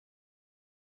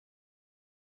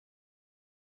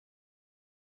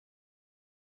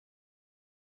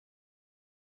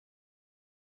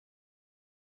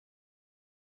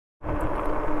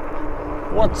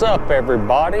What's up,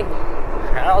 everybody?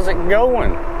 How's it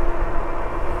going?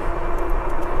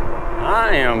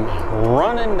 I am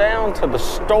running down to the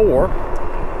store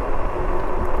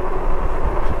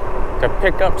to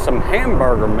pick up some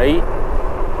hamburger meat.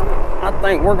 I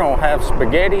think we're gonna have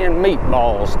spaghetti and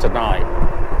meatballs tonight.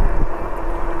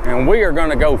 And we are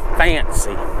gonna go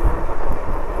fancy.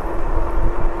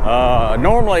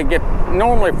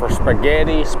 Normally for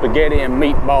spaghetti and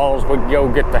meatballs, we go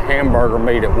get the hamburger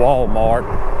meat at Walmart.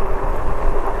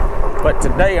 But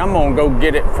today I'm gonna go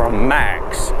get it from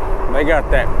Max. They got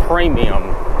that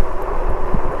premium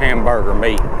hamburger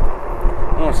meat.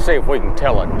 I'm gonna see if we can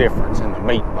tell a difference in the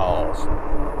meatballs.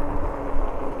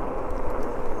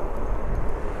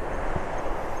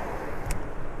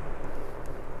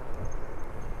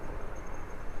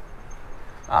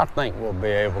 I think we'll be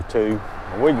able to.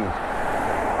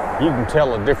 You can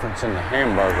tell a difference in the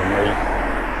hamburger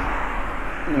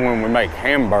meat when we make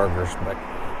hamburgers, but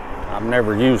I've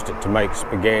never used it to make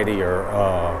spaghetti or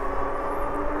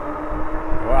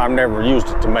I've never used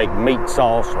it to make meat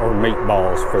sauce or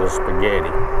meatballs for the spaghetti.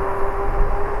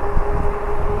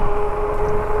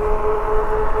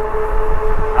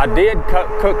 I did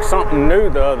cook something new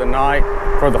the other night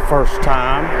for the first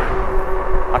time.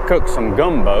 I cooked some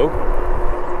gumbo.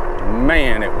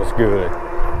 Man, it was good.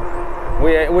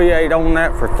 We ate on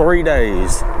that for 3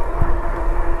 days.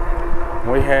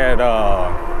 We had,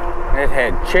 it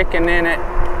had chicken in it,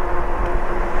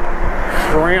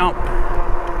 shrimp,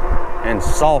 and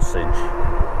sausage.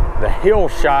 The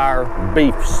Hillshire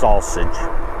beef sausage.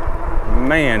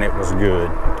 Man, it was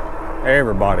good.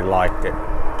 Everybody liked it.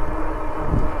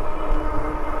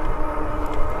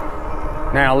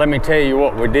 Now, let me tell you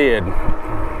what we did.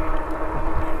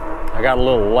 I got a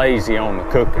little lazy on the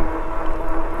cooking.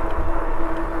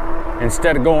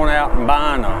 Instead of going out and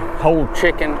buying a whole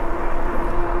chicken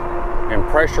and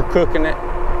pressure cooking it,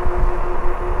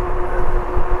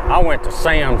 I went to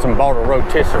Sam's and bought a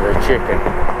rotisserie chicken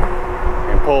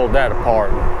and pulled that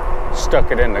apart and stuck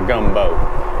it in the gumbo.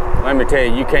 Let me tell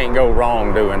you, you can't go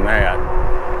wrong doing that.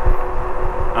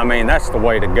 I mean, that's the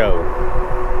way to go.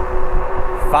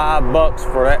 $5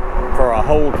 for a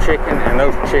whole chicken, and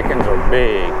those chickens are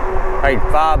big. Paid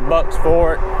 $5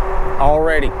 for it,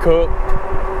 already cooked.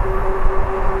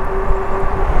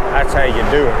 That's how you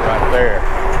do it right there.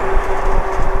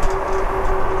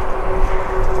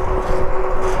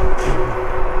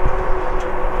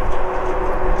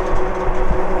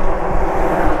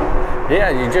 Yeah,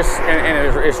 you just,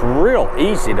 and it's real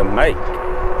easy to make.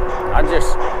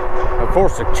 Of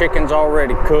course the chicken's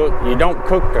already cooked. You don't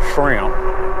cook the shrimp.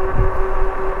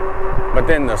 But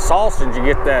then the sausage, you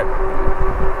get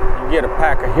a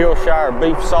pack of Hillshire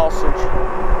beef sausage,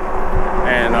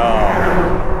 and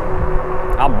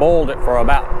I boiled it for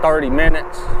about 30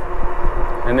 minutes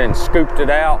and then scooped it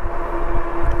out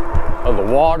of the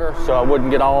water so I wouldn't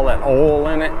get all that oil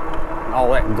in it, all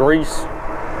that grease.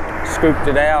 Scooped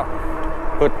it out,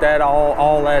 put that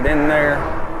all that in there.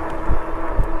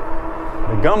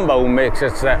 The gumbo mix,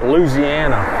 it's that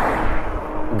Louisiana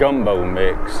gumbo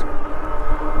mix.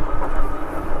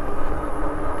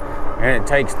 And it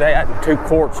takes that and 2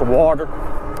 quarts of water.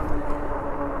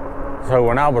 So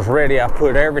when I was ready, I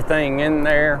put everything in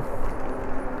there.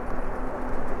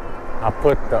 I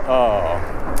put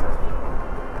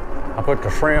the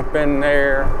shrimp in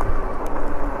there,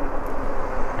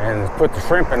 and put the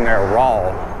shrimp in there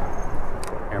raw,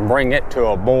 and bring it to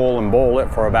a boil and boil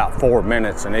it for about 4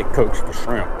 minutes, and it cooks the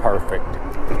shrimp perfect.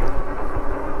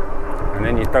 And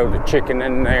then you throw the chicken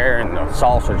in there and the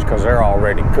sausage because they're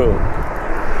already cooked.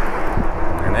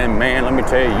 And then, man, let me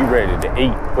tell you, ready to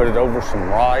eat. Put it over some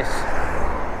rice.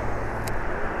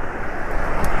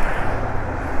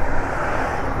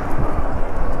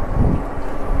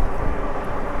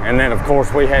 And then, of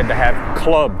course, we had to have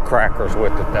club crackers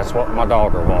with it. That's what my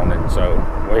daughter wanted, so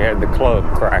we had the club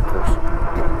crackers.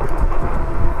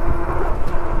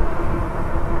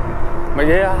 But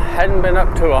yeah, hadn't been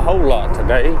up to a whole lot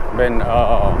today.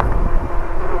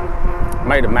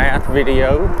 Made a math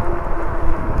video.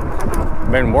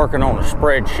 Been working on a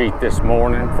spreadsheet this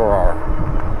morning for our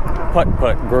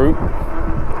putt-putt group,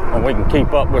 and we can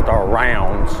keep up with our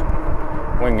rounds.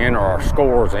 We can enter our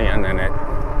scores in, and it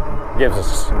gives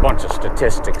us a bunch of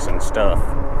statistics and stuff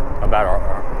about our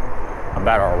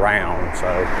round. So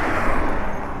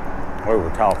we were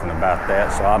talking about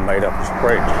that, so I made up a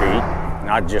spreadsheet, and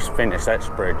I just finished that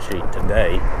spreadsheet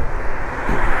today.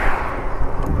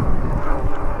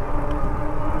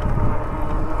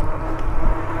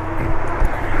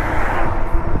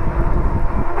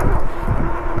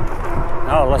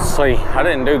 Oh, let's see. I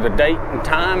didn't do the date and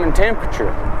time and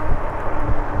temperature.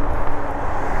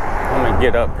 Let me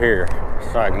get up here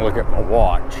so I can look at my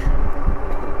watch.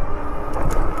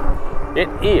 It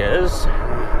is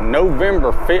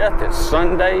November 5th. It's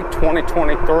Sunday,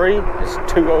 2023. It's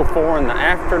 2:04 in the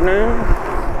afternoon.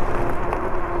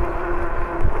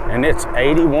 And it's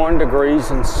 81 degrees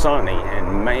and sunny.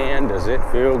 And man, does it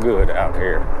feel good out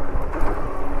here.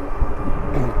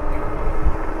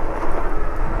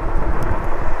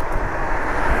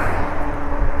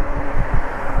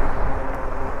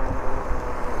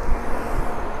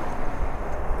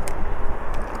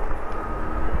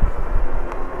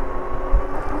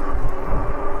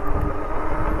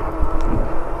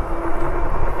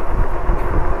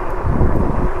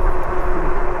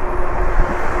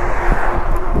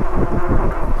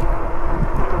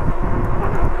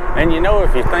 And you know,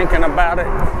 if you're thinking about it,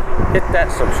 hit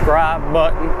that subscribe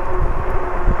button.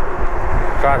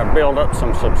 Try to build up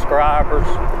some subscribers.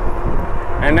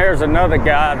 And there's another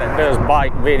guy that does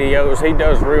bike videos. He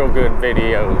does real good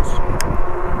videos.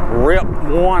 Rip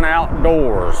One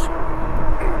Outdoors.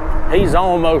 He's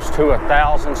almost to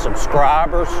 1,000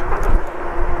 subscribers.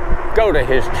 Go to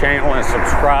his channel and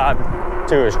subscribe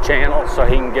to his channel so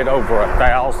he can get over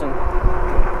 1,000.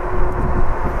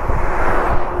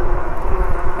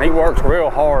 He works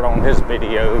real hard on his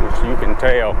videos, you can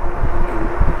tell.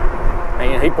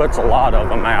 And he puts a lot of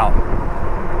them out.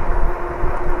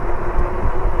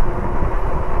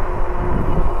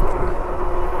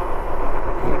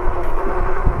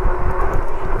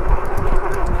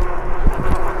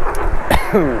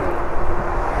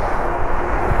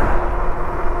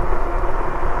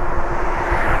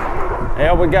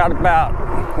 Yeah, we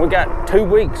got 2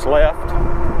 weeks left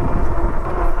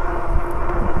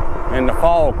in the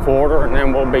fall quarter, and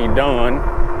then we'll be done.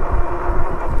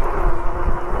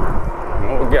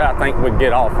 I think we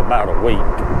get off about a week.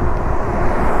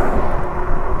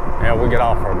 Yeah, we get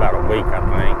off for about a week, I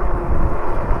think.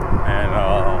 And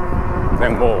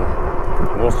then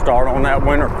we'll start on that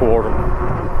winter quarter.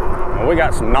 And we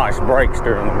got some nice breaks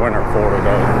during the winter quarter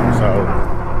though, so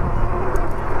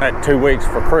that 2 weeks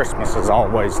for Christmas is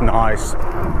always nice.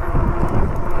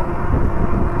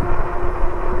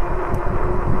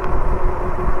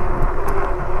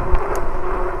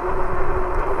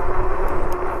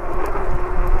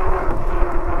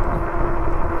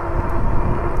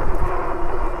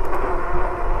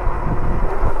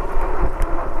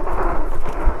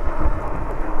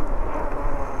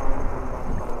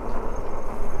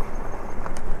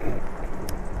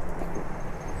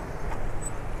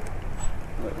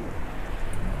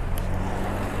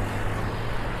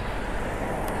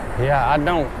 Yeah, I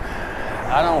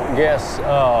don't guess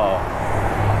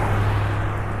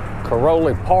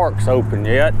Caroli Park's open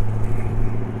yet.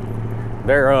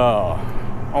 They're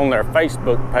on their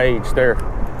Facebook page. They're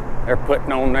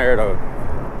putting on there to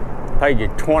pay you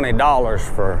 $20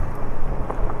 for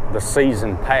the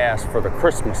season pass for the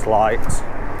Christmas lights.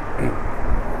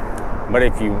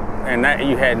 But you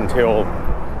had until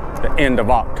the end of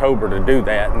October to do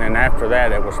that, and then after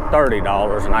that it was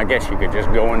 $30, and I guess you could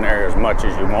just go in there as much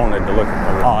as you wanted to look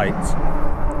at the lights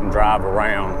and drive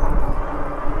around.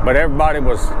 But everybody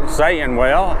was saying,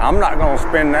 well, I'm not going to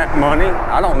spend that money.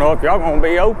 I don't know if y'all going to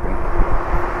be open.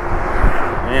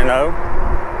 You know,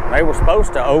 they were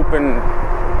supposed to open,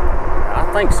 I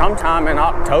think sometime in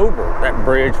October, that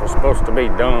bridge was supposed to be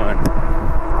done.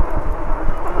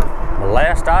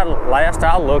 Last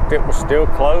I looked, it was still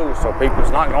closed, so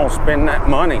people's not going to spend that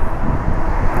money.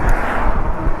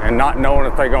 And not knowing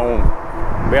if they're going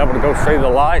to be able to go see the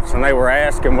lights, and they were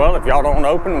asking, well, if y'all don't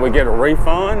open, we get a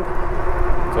refund.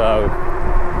 So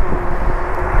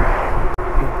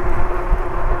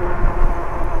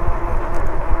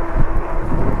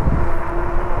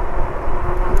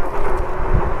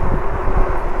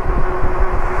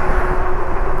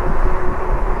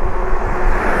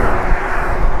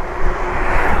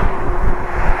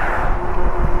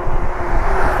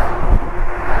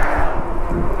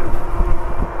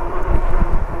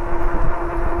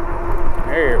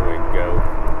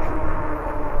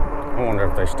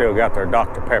they still got their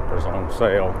Dr. Peppers on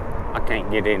sale. I can't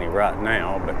get any right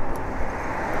now, but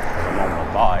I'm on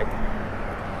my bike.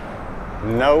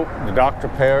 Nope, the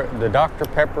Dr.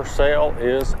 Pepper sale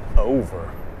is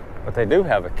over. But they do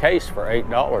have a case for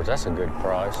 $8. That's a good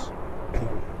price.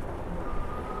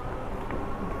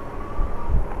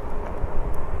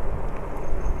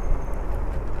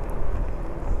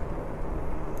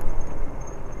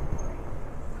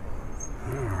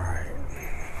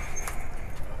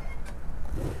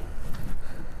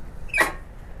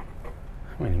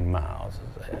 How many miles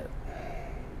is that?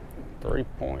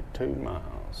 3.2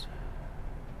 miles.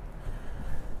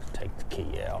 Let's take the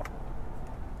key out.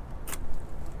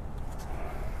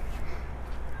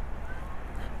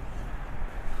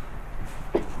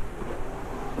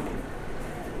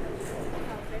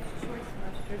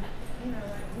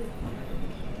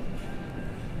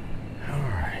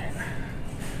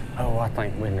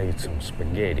 think we need some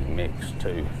spaghetti mix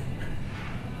too.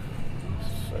 Let's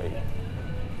see.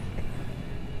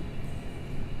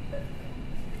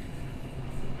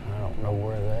 I don't know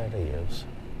where that is.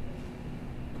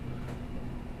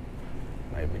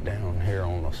 Maybe down here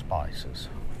on the spices.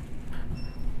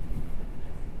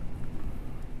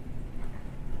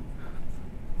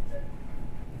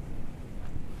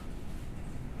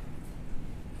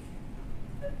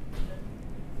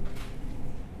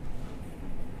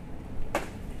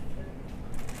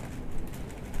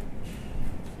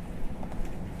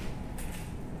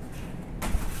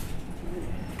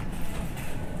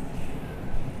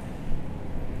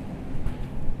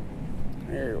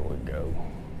 There we go.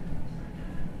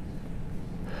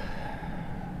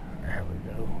 There we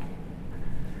go.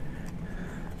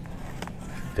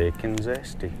 Thick and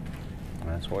zesty.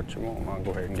 That's what you want. I'll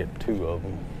go ahead and get 2 of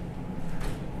them.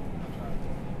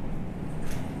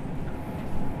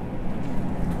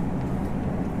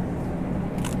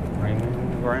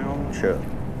 Cream ground chuck.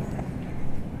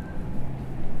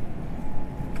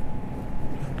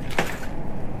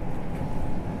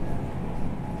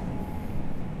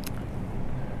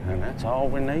 And that's all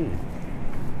we need.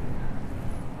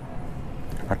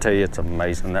 I tell you, it's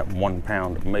amazing that 1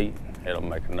 pound of meat, it'll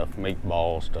make enough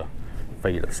meatballs to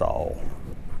feed us all.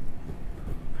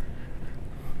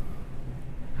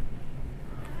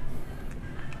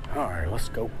 All right, let's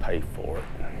go pay for it.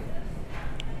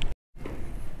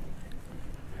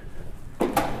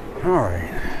 All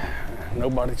right,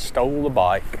 nobody stole the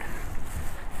bike.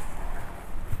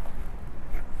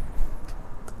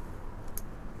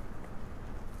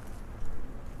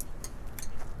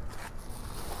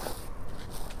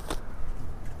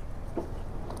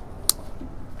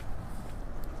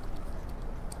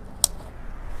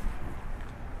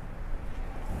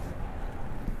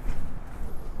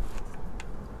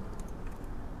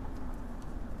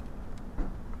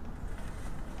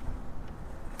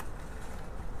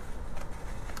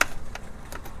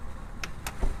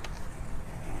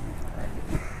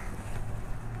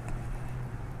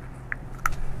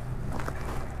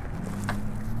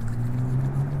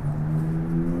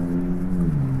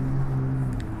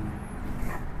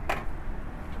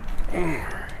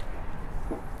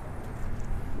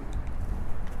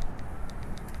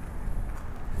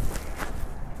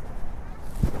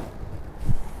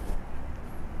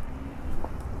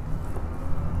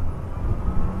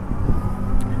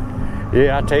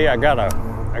 Yeah, I tell you, I got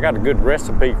a good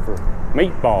recipe for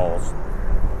meatballs.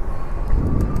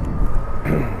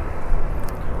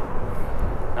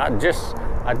 I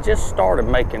just started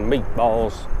making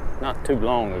meatballs not too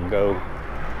long ago.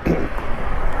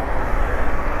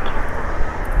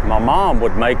 My mom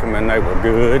would make them and they were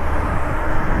good.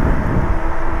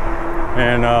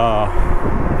 And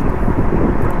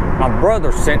my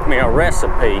brother sent me a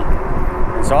recipe,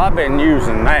 and so I've been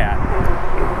using that.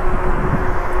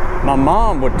 My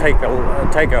mom would take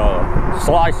a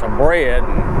slice of bread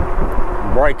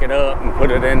and break it up and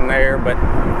put it in there, but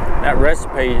that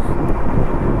recipe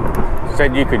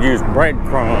said you could use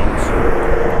breadcrumbs.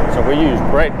 So we used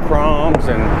breadcrumbs,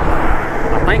 and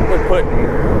I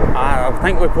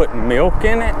think we put milk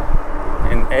in it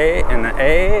and an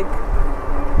egg.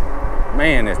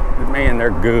 Man, they're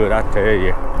good, I tell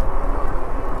you.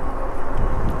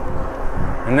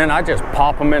 And then I just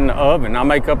pop them in the oven. I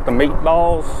make up the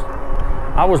meatballs.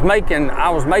 I was making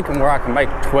where I can make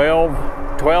 12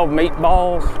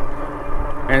 meatballs,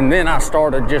 and then I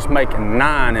started just making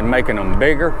 9 and making them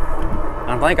bigger.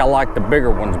 I think I like the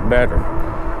bigger ones better.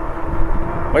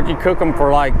 But you cook them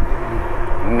for like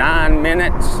 9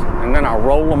 minutes, and then I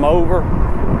roll them over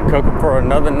and cook them for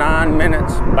another 9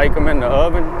 minutes, bake them in the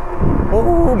oven.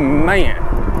 Oh man,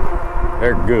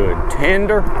 they're good,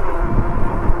 tender.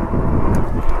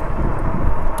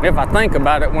 If I think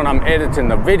about it when I'm editing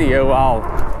the video,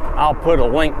 I'll put a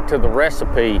link to the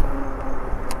recipe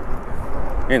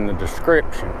in the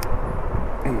description.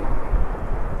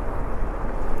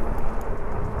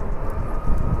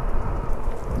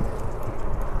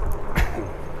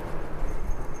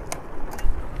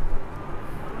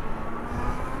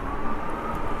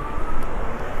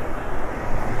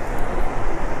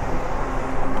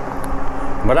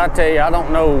 But I tell you, I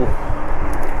don't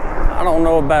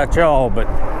know about y'all, but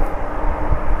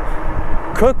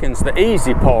cooking's the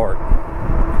easy part.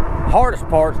 Hardest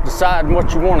part's deciding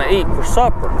what you want to eat for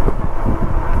supper.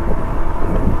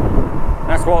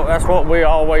 That's what we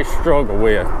always struggle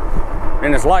with.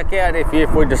 And it's like that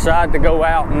if we decide to go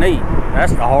out and eat.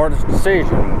 That's the hardest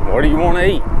decision. What do you want to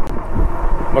eat?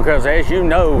 Because as you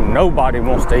know, nobody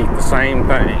wants to eat the same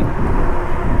thing.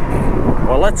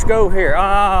 Well, let's go here.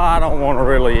 I don't want to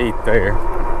really eat there.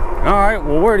 All right,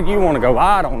 well, where do you want to go?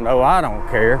 I don't know. I don't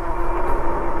care.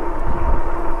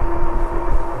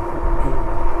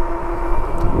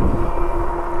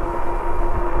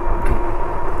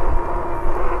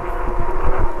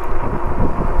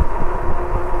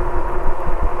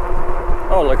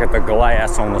 Oh, look at the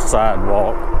glass on the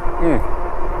sidewalk.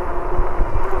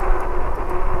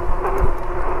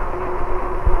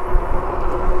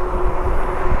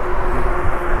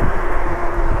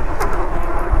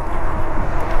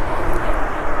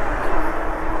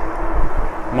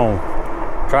 I'm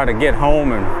gonna try to get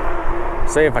home and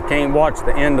see if I can't watch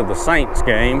the end of the Saints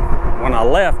game. When I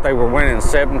left, they were winning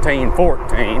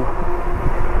 17-14.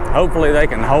 Hopefully they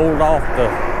can hold off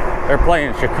they're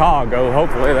playing Chicago.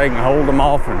 Hopefully they can hold them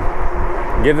off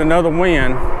and get another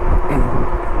win.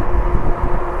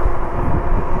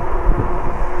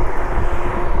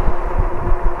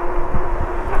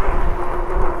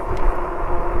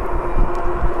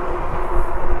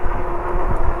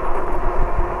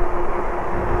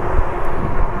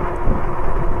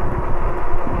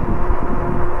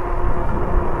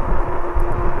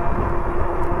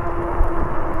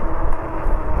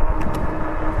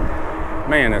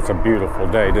 Man, it's a beautiful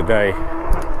day today,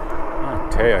 I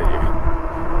tell you.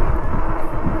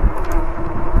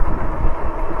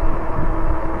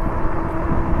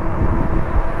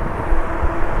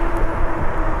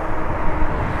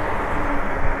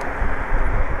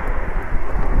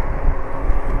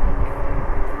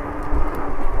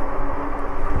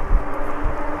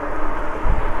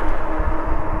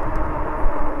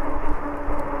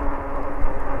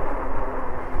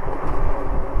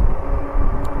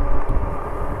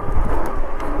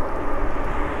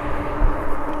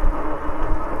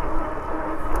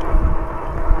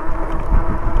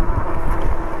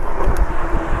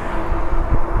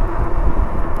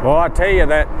 Well, I tell you,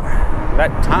 that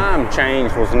time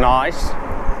change was nice.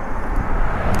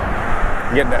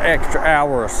 Get the extra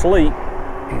hour of sleep.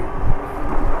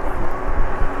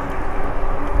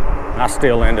 I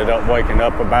still ended up waking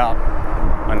up about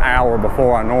an hour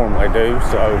before I normally do,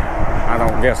 so I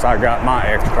don't guess I got my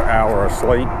extra hour of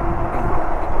sleep.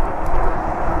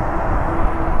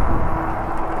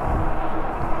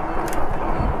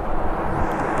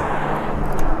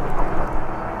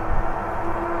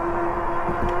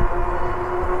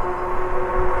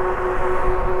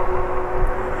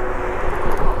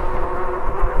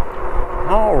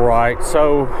 All right,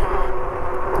 so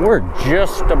we're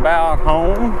just about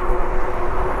home.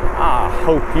 I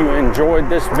hope you enjoyed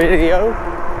this video.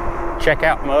 Check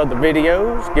out my other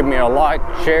videos. Give me a like,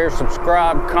 share,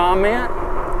 subscribe, comment,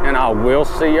 and I will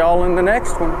see y'all in the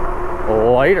next one.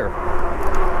 Later.